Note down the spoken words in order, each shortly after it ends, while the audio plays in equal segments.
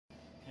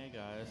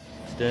Guys,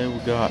 today we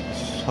got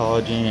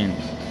sardines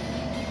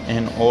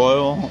in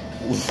oil,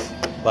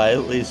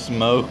 lightly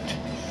smoked.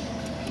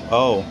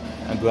 Oh,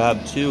 I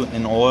grabbed two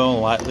in oil,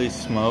 lightly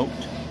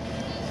smoked,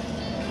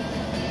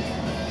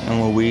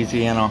 and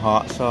Louisiana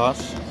hot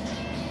sauce,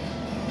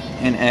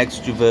 and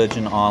extra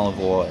virgin olive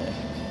oil.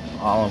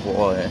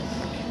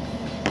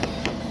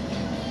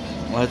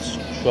 Let's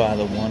try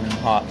the one in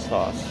hot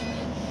sauce.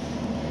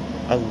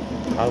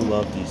 I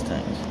love these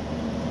things.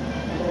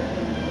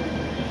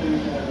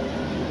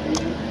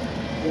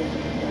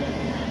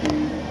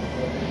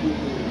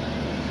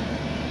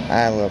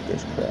 I love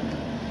this crap.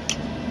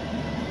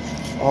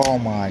 Oh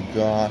my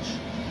gosh.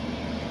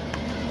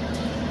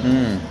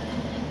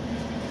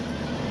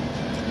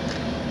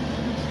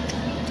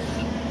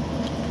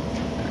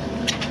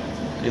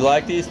 You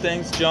like these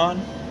things,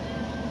 John?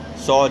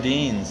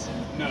 Sardines.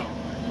 No.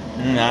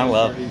 I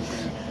love it.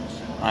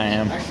 I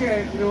am.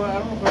 Actually, you know what? I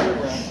don't know if I've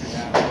ever actually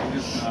had it. I'm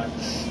just not.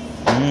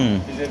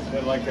 Is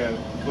it like a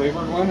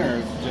flavored one or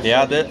is it just?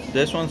 Yeah,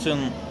 this one's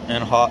in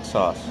hot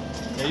sauce.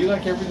 Yeah, you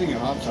like everything in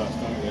hot sauce,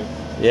 don't you?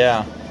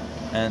 Yeah,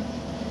 and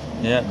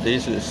yeah,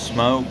 these are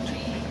smoked.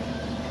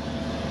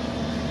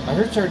 I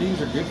heard sardines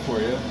are good for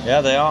you.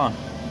 Yeah, they are.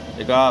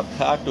 They got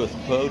packed with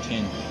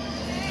protein.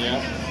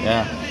 Yeah.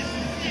 Yeah.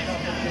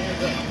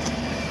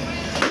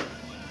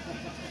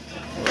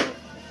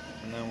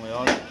 And then we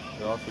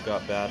also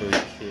got batteries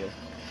here.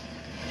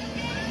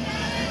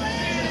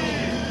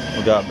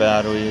 We got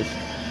batteries.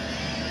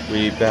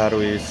 We eat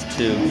batteries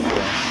too. So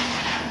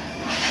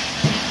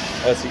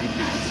let's eat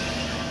these.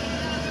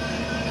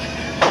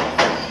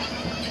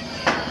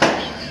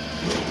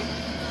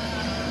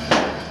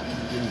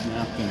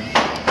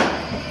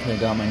 Okay, I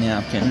got my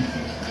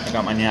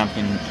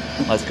napkin.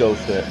 Let's go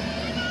for it.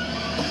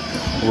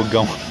 We're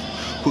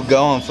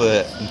going for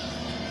it.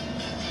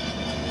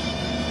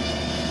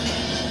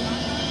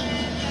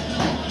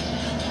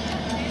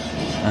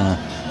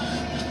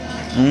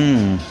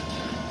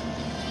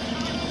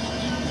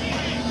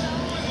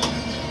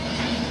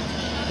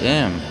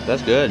 Damn,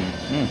 that's good.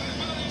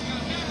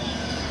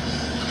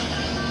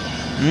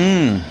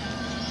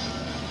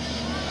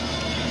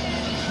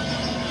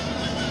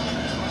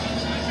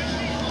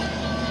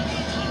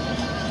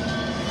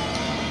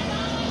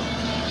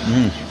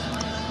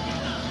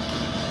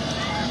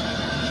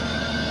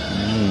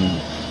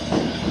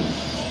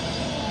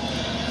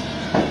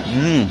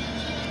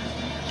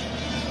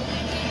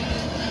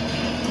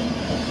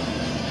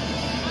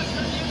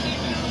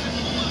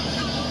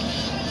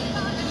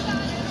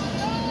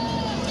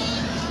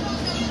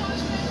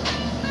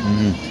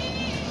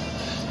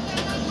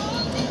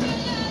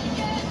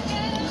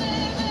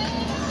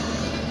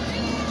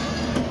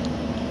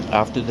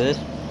 After this,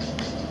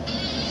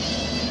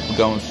 we're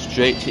going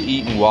straight to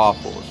eating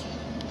waffles.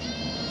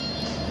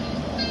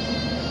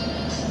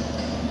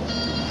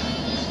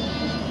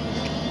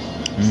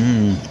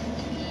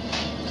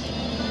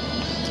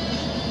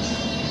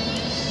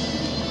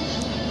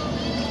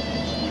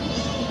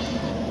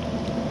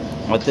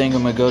 I think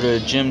I'm gonna go to the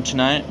gym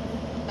tonight,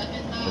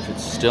 if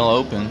it's still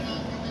open.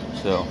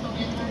 So,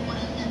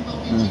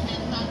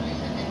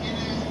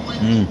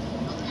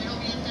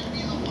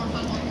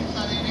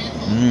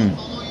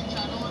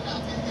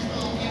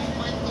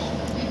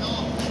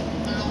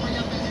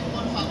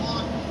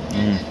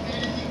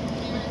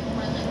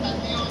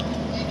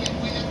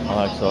 I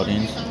like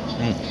sardines.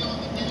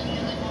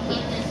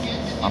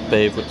 My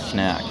favorite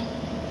snack.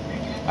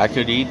 I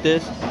could eat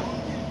this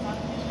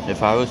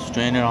if I was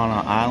stranded on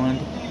an island.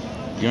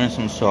 Give me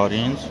some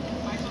sardines.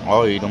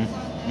 I'll eat them.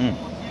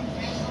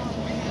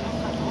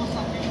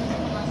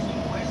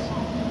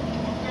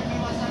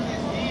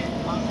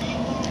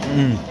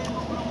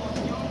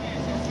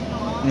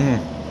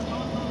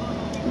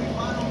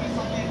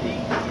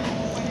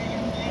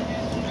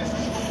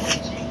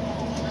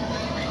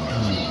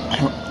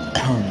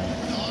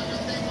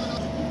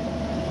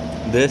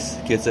 This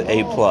gets an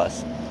A+.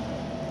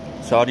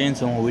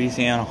 Sardines and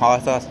Louisiana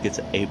hot sauce gets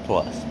an A+.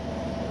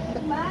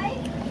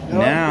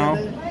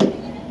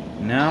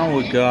 Now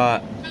we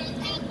got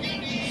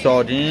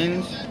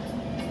sardines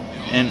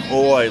and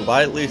oil,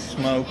 lightly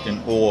smoked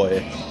in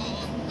oil.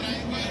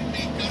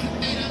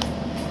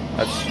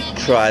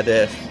 Let's try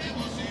this.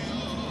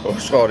 Oh,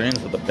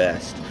 sardines are the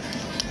best.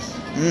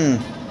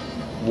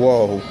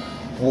 Whoa,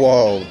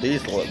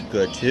 these look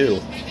good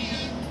too.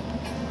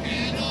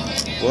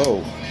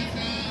 Whoa.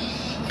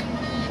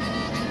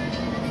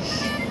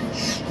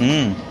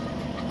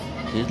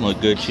 These look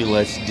good too.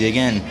 Let's dig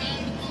in.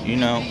 You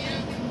know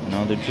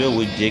the drill.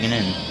 We're digging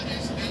in.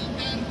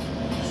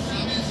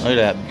 Look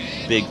at that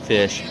big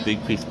fish,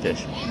 big piece of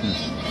fish.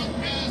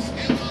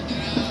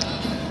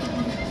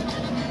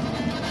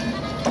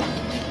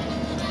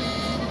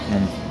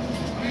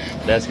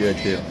 That's good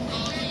too.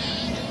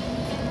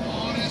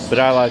 But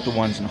I like the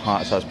ones in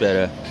hot sauce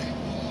better.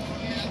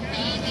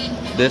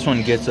 This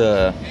one gets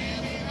a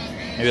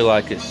maybe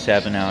like a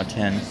 7 out of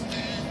 10.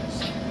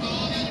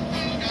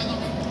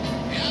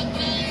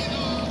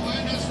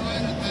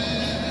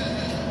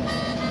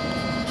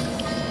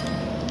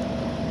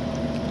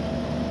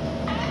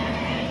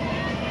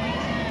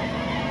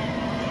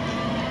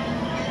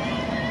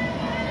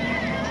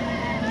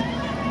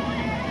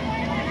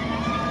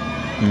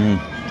 Mm.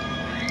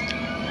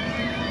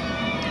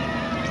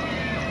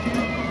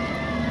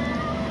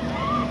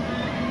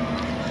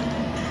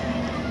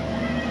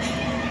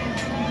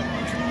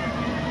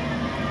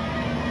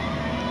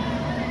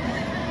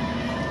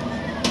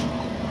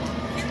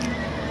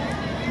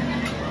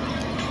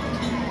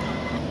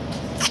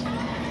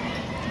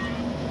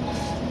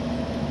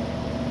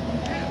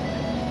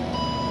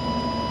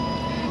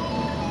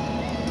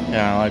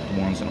 Yeah, I like the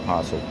ones in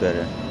hot sauce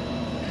better.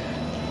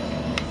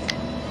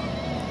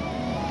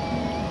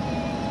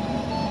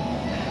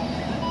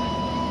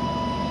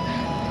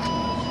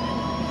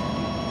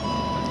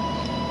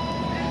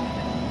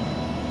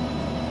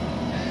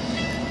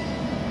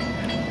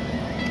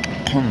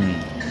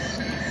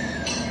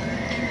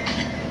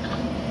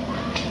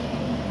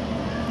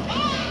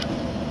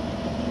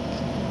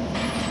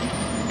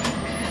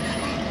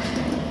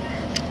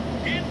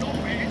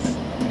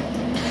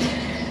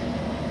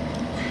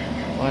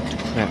 What the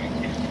crap?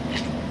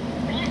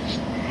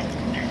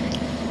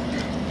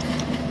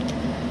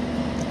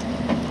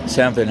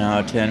 Seven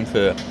out of 10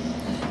 for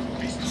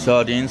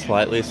sardines,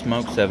 lightly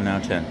smoked. 7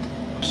 out of 10.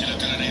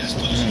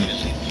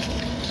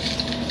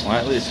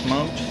 Lightly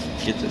smoked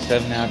gets a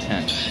 7 out of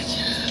 10.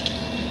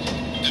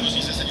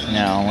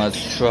 Now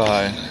let's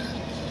try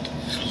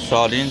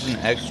sardines and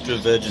extra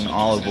virgin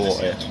olive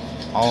oil.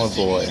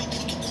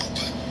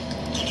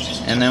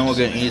 And then we're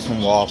gonna eat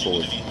some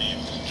waffles.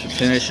 To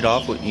finish it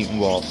off, we're eating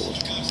waffles.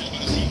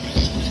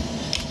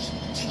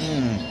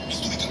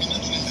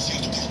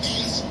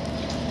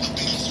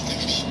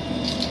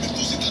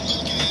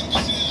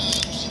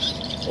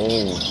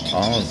 Oh,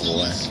 olive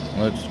oil.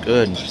 Looks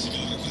good.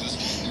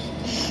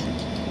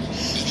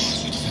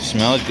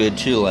 Smells good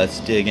too. Let's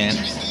dig in.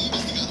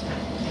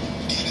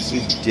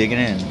 Keep digging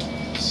in.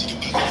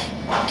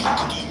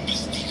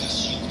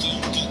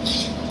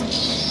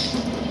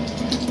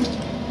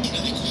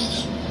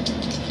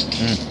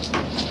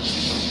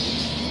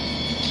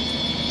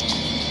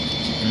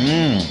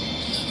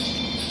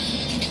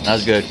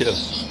 That's good too.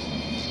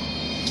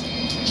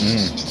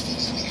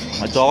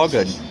 It's all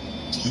good.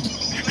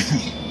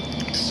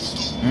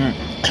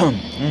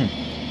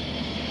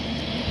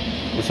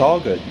 It's all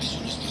good.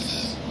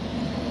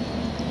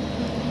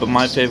 But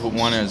my favorite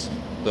one is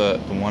the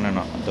one in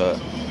the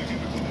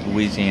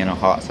Louisiana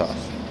hot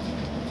sauce.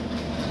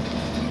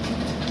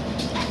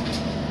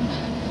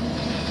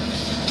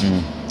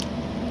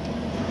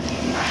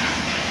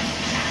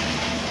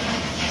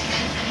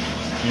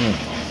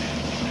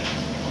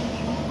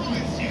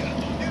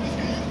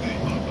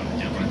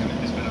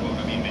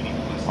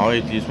 I'll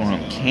eat these when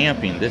I'm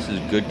camping. This is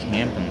a good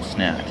camping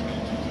snack.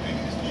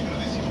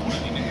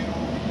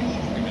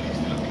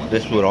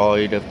 This would all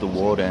eat if the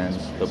world ends,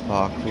 the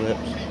apocalypse.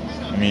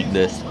 I eat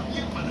this.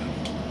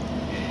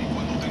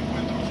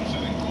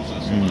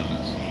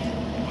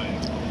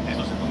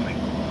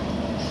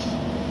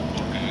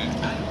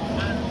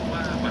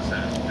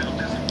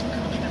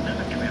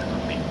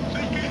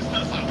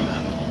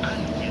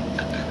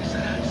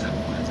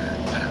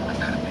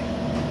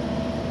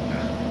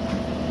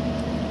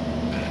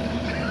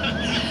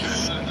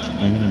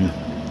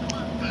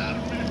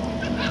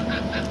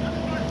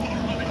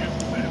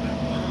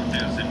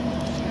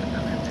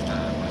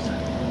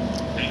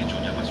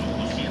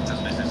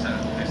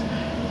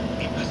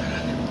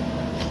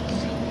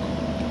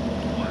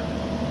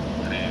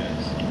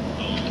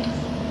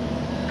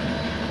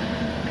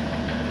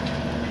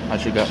 I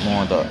should got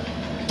more of the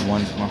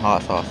ones in the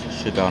hot sauce. I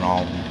should got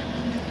all of them.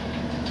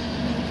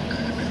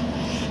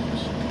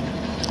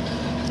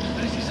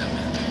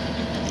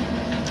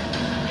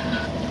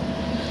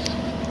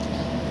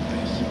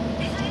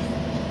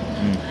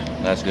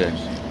 That's good.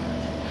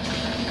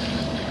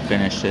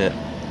 Finished it.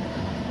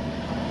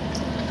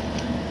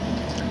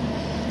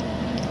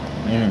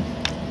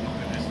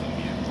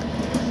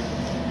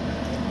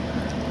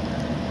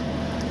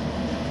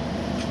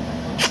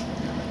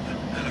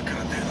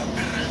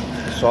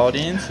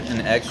 Sardines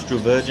and extra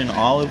virgin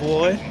olive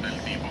oil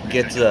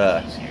gets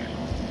a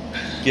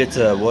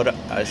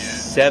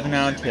 7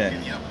 out of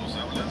 10.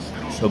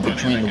 So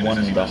between the one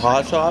in the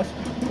hot sauce,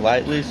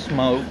 lightly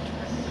smoked,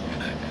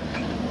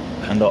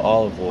 and the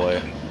olive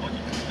oil,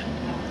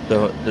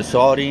 the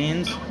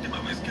sardines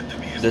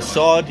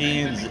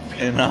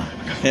in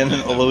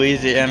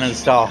Louisiana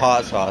style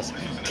hot sauce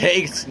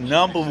takes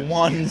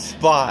 #1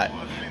 spot.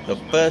 The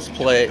first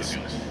place,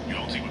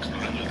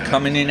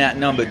 coming in at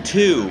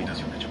 #2.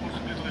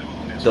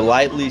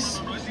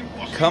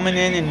 Coming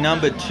in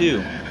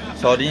 #2,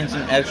 sardines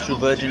and extra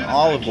virgin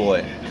olive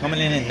oil. Coming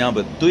in at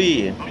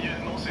 #3,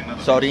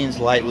 sardines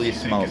lightly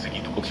smoked.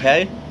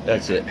 Okay?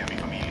 That's it.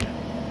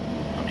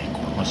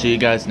 I'll see you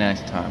guys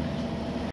next time.